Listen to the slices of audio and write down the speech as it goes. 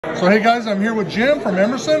So hey guys, I'm here with Jim from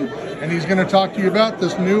Emerson, and he's going to talk to you about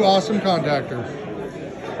this new awesome contactor.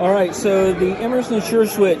 All right, so the Emerson Sure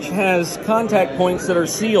Switch has contact points that are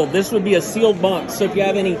sealed. This would be a sealed box, so if you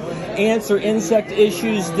have any ants or insect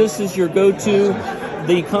issues, this is your go-to.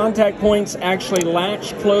 The contact points actually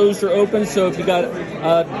latch, close, or open, so if you got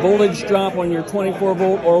a voltage drop on your 24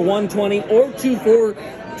 volt or 120 or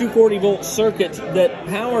 240 volt circuit that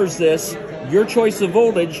powers this, your choice of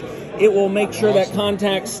voltage, it will make sure that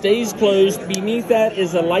contact stays closed. Beneath that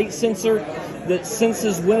is a light sensor that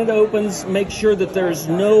senses when it opens, makes sure that there's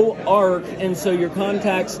no arc, and so your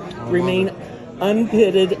contacts remain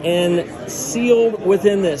unpitted and sealed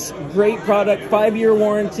within this. Great product, 5-year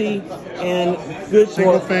warranty, and good for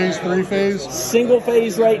single phase, 3-phase? Single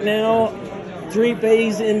phase right now,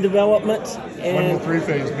 3-phase in development. And when will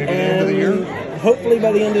 3-phase? Maybe the end of the year? Hopefully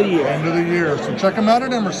by the end of the year. End of the year. So check them out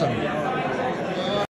at Emerson.